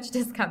 so much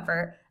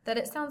discomfort, that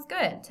it sounds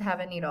good to have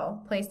a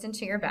needle placed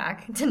into your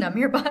back to numb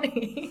your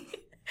body.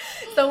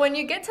 So when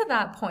you get to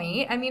that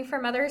point, I mean, for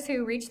mothers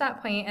who reach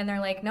that point and they're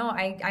like, no,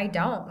 I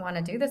don't want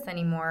to do this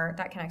anymore,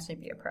 that can actually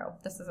be a pro.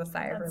 This is a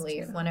sigh of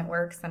relief when it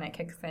works and it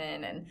kicks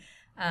in.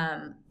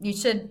 And you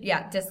should,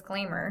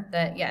 disclaimer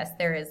that, yes,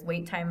 there is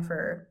wait time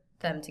for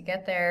them to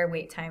get there,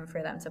 wait time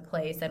for them to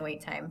place, and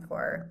wait time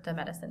for the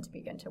medicine to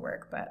begin to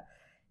work. But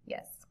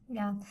yes.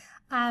 Yeah.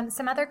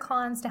 Some other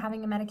cons to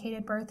having a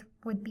medicated birth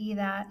would be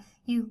that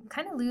you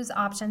kind of lose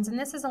options. And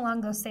this is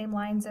along those same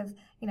lines of,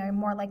 you're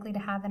more likely to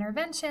have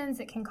interventions.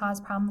 It can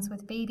cause problems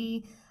with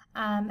baby.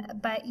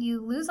 But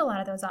you lose a lot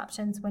of those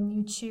options when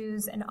you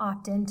choose and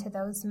opt into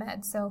those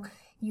meds. So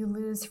you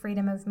lose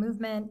freedom of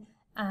movement.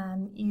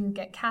 You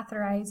get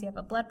catheterized. You have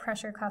a blood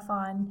pressure cuff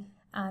on.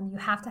 You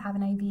have to have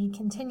an IV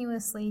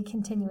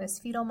continuous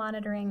fetal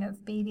monitoring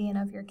of baby and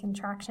of your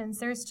contractions.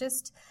 There's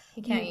just...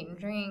 You can't eat and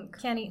drink.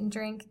 Can't eat and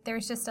drink.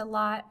 There's just a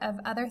lot of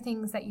other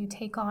things that you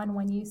take on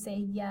when you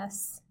say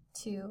yes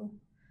to...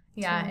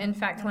 Yeah, in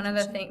fact, one of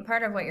the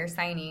part of what you're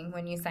signing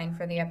when you sign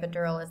for the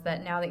epidural is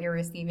that now that you're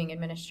receiving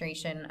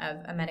administration of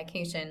a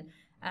medication,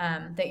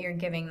 that you're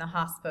giving the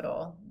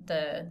hospital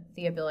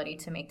the ability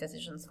to make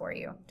decisions for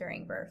you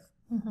during birth.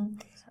 Mm-hmm.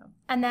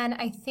 And then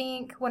I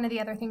think one of the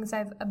other things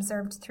I've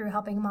observed through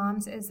helping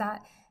moms is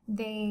that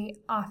they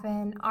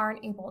often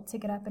aren't able to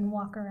get up and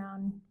walk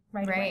around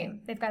right away.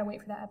 They've got to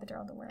wait for that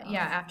epidural to wear off.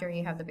 Yeah, after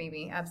you have the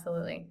baby.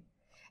 Absolutely.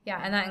 Yeah,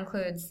 and that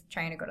includes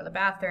trying to go to the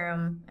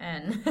bathroom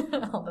and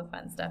all the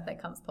fun stuff that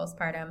comes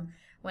postpartum,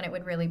 when it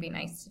would really be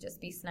nice to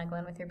just be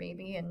snuggling with your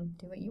baby and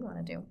do what you want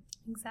to do.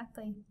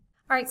 Exactly.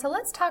 All right, so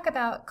let's talk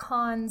about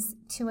cons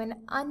to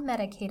an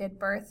unmedicated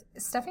birth.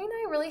 Stephanie and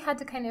I really had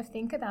to kind of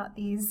think about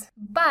these,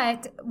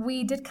 but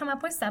we did come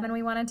up with some and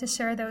we wanted to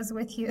share those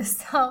with you.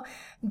 So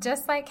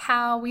just like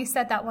how we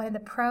said that one of the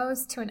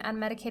pros to an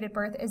unmedicated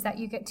birth is that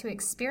you get to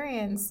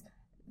experience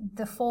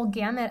the full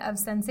gamut of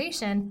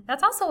sensation,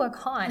 that's also a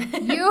con.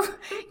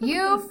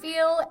 You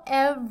feel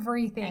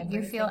everything.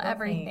 You feel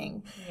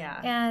everything. Yeah.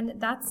 And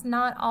that's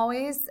not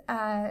always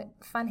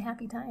fun,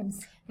 happy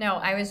times. No,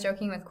 I was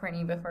joking with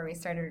Courtney before we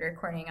started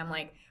recording. I'm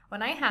like,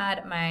 when I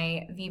had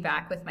my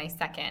VBAC with my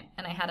second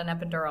and I had an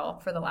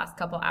epidural for the last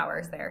couple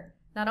hours there,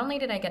 not only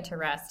did I get to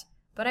rest,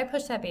 but I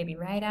pushed that baby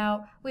right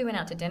out. We went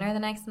out to dinner the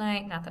next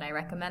night. Not that I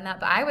recommend that,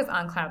 but I was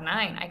on cloud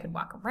 9. I could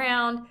walk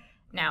around.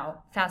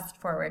 Now, fast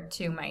forward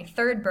to my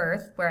third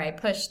birth where I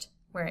pushed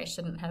where I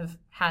shouldn't have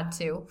had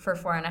to for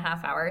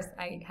 4.5 hours.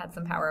 I had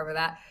some power over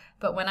that.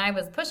 But when I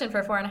was pushing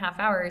for 4.5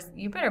 hours,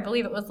 you better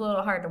believe it was a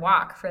little hard to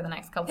walk for the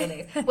next couple of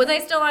days. Was I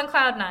still on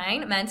cloud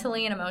 9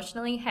 mentally and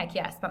emotionally? Heck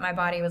yes. But my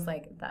body was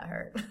like, that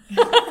hurt.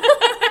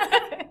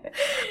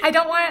 I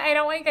don't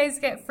want you guys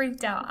to get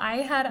freaked out. I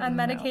had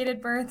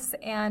unmedicated births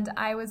and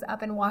I was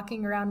up and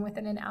walking around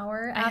within an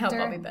hour after. I hope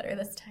I'll be better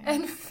this time.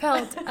 And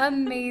felt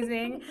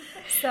amazing.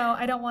 So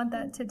I don't want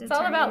that to deter It's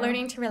all about you.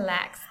 learning to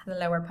relax the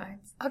lower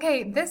parts.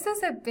 Okay, this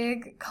is a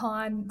big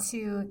con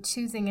to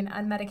choosing an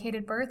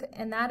unmedicated birth,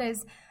 and that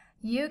is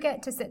you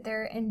get to sit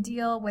there and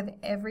deal with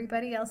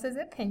everybody else's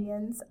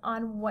opinions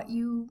on what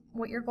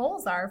your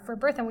goals are for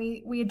birth. And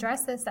we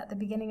addressed this at the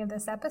beginning of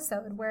this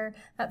episode, where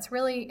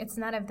it's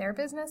none of their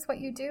business what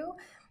you do,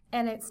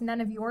 and it's none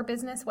of your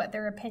business what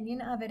their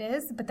opinion of it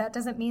is. But that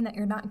doesn't mean that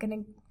you're not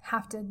going to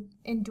have to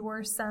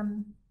endure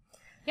some.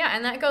 Yeah,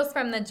 and that goes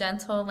from the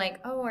gentle, like,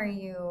 oh, are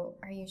you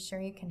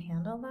sure you can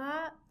handle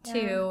that? Yeah.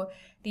 To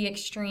the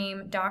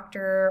extreme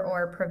doctor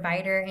or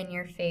provider in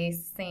your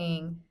face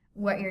saying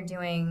what you're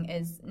doing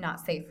is not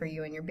safe for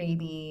you and your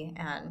baby.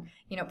 And,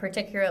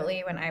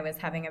 particularly when I was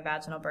having a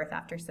vaginal birth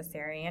after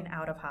cesarean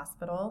out of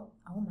hospital,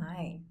 oh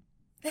my,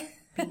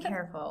 be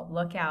careful,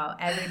 look out.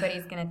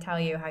 Everybody's going to tell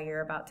you how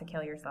you're about to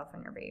kill yourself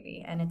and your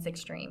baby, and it's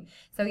extreme.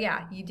 So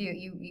yeah,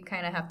 you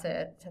kind of have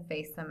to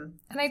face some.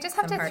 And I just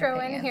have to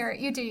throw in here,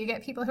 you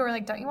get people who are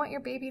like, don't you want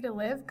your baby to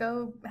live?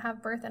 Go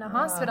have birth in a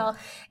hospital.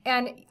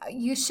 And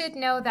you should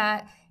know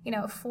that,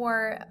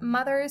 for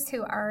mothers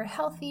who are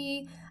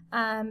healthy,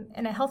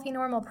 in a healthy,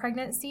 normal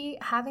pregnancy,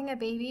 having a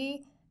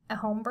baby, a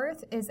home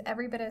birth, is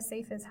every bit as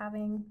safe as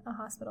having a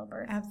hospital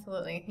birth.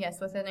 Absolutely. Yes,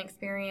 with an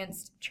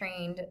experienced,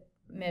 trained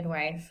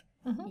midwife.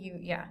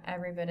 Mm-hmm.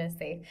 Every bit is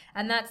safe.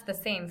 And that's the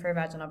same for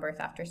vaginal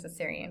birth after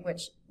cesarean,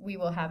 which we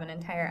will have an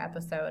entire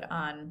episode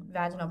on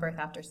vaginal birth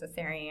after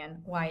cesarean,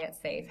 why it's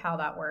safe, how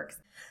that works.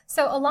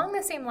 So along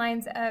the same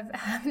lines of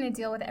having to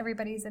deal with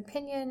everybody's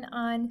opinion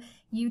on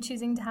you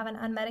choosing to have an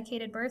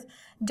unmedicated birth,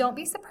 don't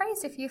be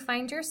surprised if you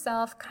find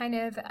yourself kind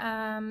of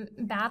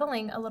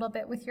battling a little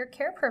bit with your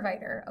care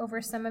provider over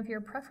some of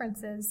your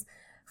preferences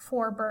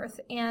for birth.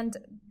 And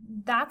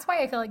that's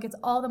why I feel like it's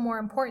all the more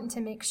important to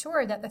make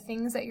sure that the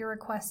things that you're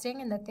requesting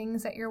and the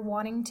things that you're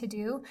wanting to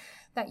do,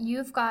 that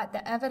you've got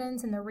the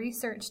evidence and the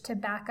research to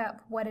back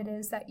up what it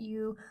is that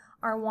you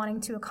are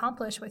wanting to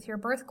accomplish with your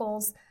birth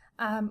goals.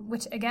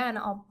 which again,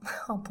 I'll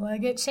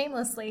plug it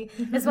shamelessly,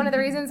 is one of the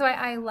reasons why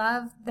I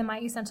love the My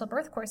Essential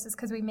Birth courses,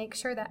 because we make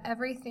sure that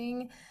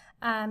everything,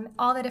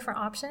 all the different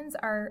options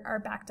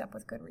are backed up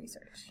with good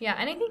research. Yeah,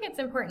 and I think it's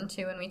important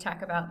too when we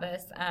talk about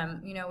this,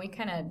 we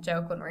kind of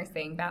joke when we're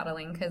saying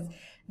battling, because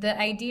the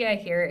idea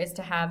here is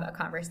to have a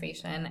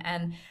conversation,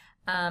 and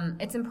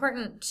it's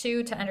important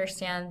too to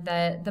understand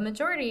that the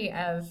majority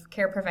of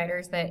care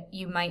providers that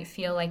you might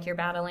feel like you're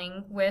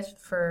battling with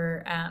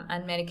for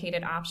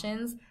unmedicated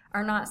options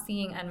are not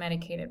seeing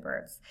unmedicated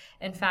births.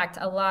 In fact,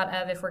 a lot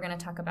of, if we're going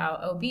to talk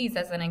about OBs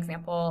as an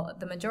example,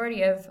 the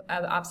majority of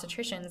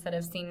obstetricians that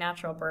have seen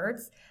natural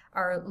births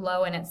are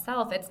low in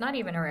itself. It's not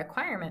even a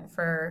requirement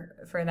for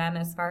them,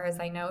 as far as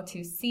I know,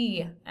 to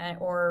see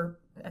or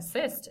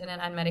assist in an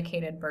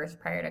unmedicated birth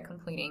prior to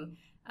completing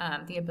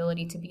the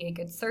ability to be a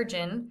good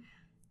surgeon,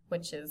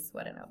 which is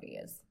what an OB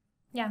is.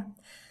 Yeah.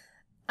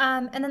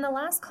 And then the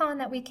last con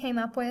that we came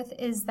up with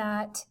is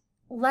that,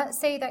 let's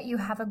say that you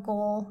have a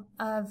goal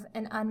of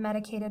an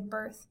unmedicated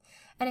birth.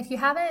 And if you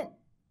haven't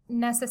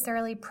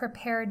necessarily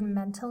prepared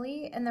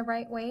mentally in the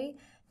right way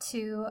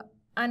to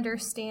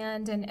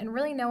understand and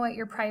really know what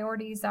your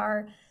priorities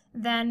are,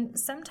 then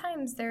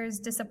sometimes there's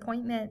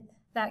disappointment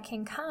that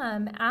can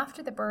come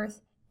after the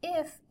birth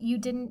if you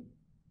didn't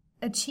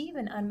achieve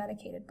an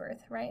unmedicated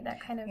birth, right?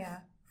 That kind of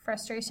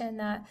frustration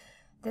that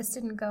this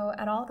didn't go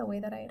at all the way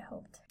that I had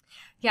hoped.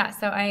 Yeah,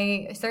 so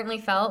I certainly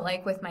felt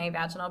like with my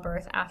vaginal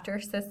birth after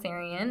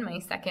cesarean, my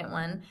second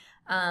one,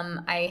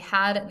 I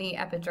had the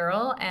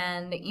epidural,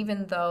 and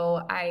even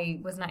though I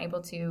was not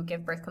able to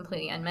give birth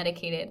completely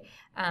unmedicated,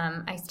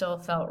 I still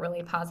felt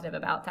really positive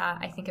about that.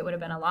 I think it would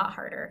have been a lot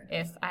harder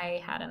if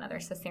I had another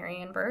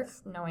cesarean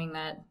birth, knowing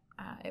that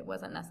it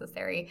wasn't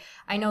necessary.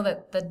 I know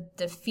that the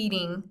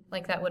defeating,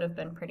 like that would have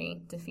been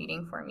pretty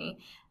defeating for me.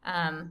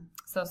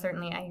 So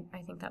certainly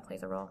I think that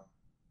plays a role.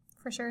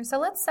 For sure. So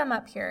let's sum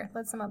up here.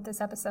 Let's sum up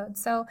this episode.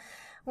 So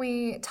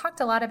we talked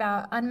a lot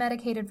about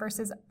unmedicated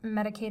versus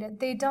medicated.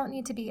 They don't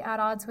need to be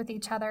at odds with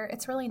each other.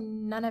 It's really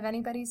none of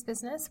anybody's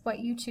business what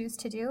you choose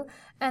to do.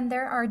 And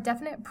there are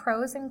definite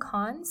pros and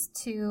cons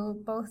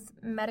to both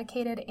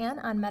medicated and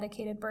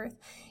unmedicated birth.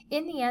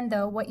 In the end,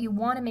 though, what you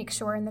want to make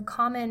sure, and the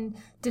common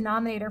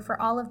denominator for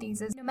all of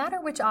these, is no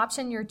matter which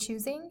option you're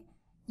choosing,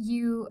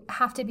 you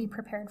have to be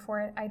prepared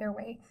for it either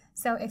way.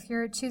 So if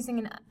you're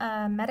choosing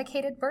a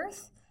medicated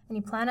birth, and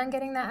you plan on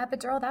getting that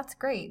epidural, that's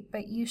great,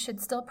 but you should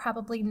still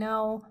probably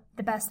know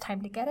the best time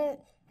to get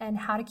it and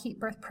how to keep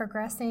birth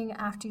progressing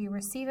after you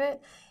receive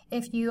it.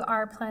 If you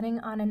are planning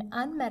on an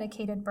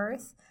unmedicated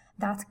birth,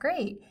 that's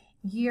great.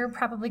 You're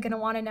probably going to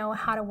want to know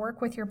how to work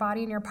with your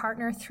body and your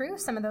partner through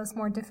some of those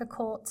more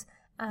difficult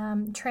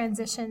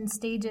transition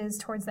stages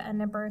towards the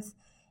end of birth,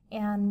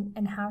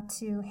 and how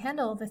to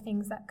handle the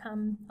things that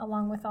come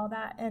along with all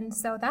that. And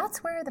so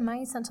that's where the My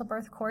Essential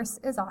Birth course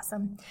is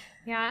awesome.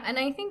 Yeah, and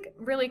I think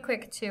really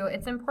quick too,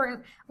 it's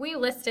important, we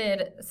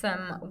listed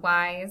some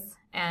whys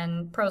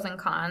and pros and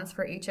cons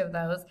for each of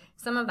those.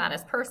 Some of that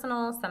is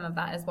personal, some of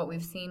that is what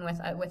we've seen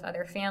with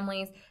other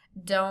families.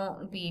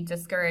 Don't be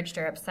discouraged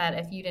or upset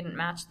if you didn't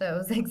match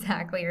those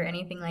exactly or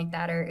anything like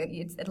that, or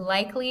it's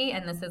likely,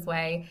 and this is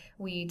why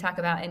we talk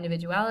about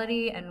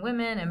individuality and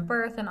women and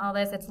birth and all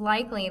this, it's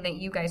likely that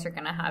you guys are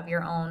going to have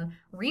your own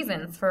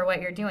reasons for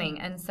what you're doing.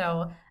 And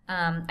so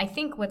I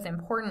think what's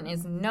important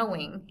is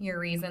knowing your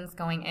reasons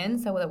going in,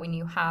 so that when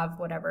you have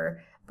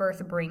whatever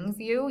birth brings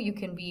you, you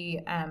can be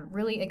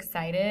really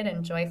excited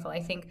and joyful.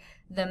 I think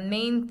the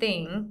main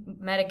thing,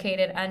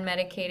 medicated,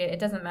 unmedicated, it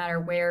doesn't matter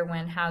where,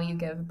 when, how you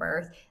give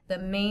birth. The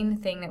main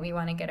thing that we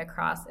want to get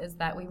across is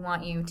that we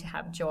want you to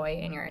have joy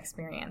in your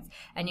experience.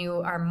 And you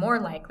are more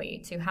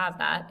likely to have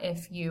that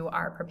if you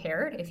are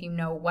prepared, if you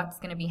know what's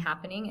going to be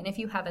happening, and if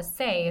you have a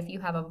say, if you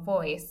have a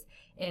voice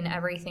in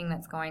everything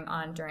that's going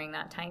on during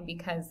that time.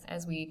 Because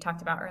as we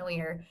talked about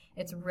earlier,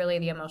 it's really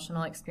the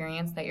emotional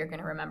experience that you're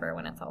going to remember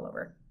when it's all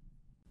over.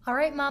 All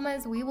right,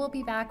 mamas, we will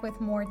be back with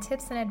more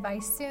tips and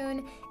advice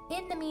soon.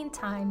 In the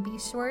meantime, be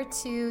sure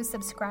to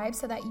subscribe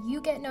so that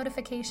you get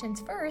notifications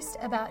first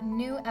about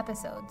new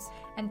episodes.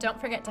 And don't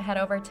forget to head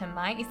over to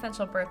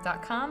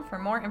myessentialbirth.com for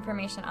more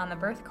information on the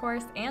birth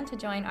course and to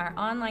join our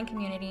online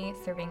community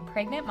serving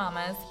pregnant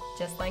mamas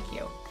just like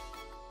you.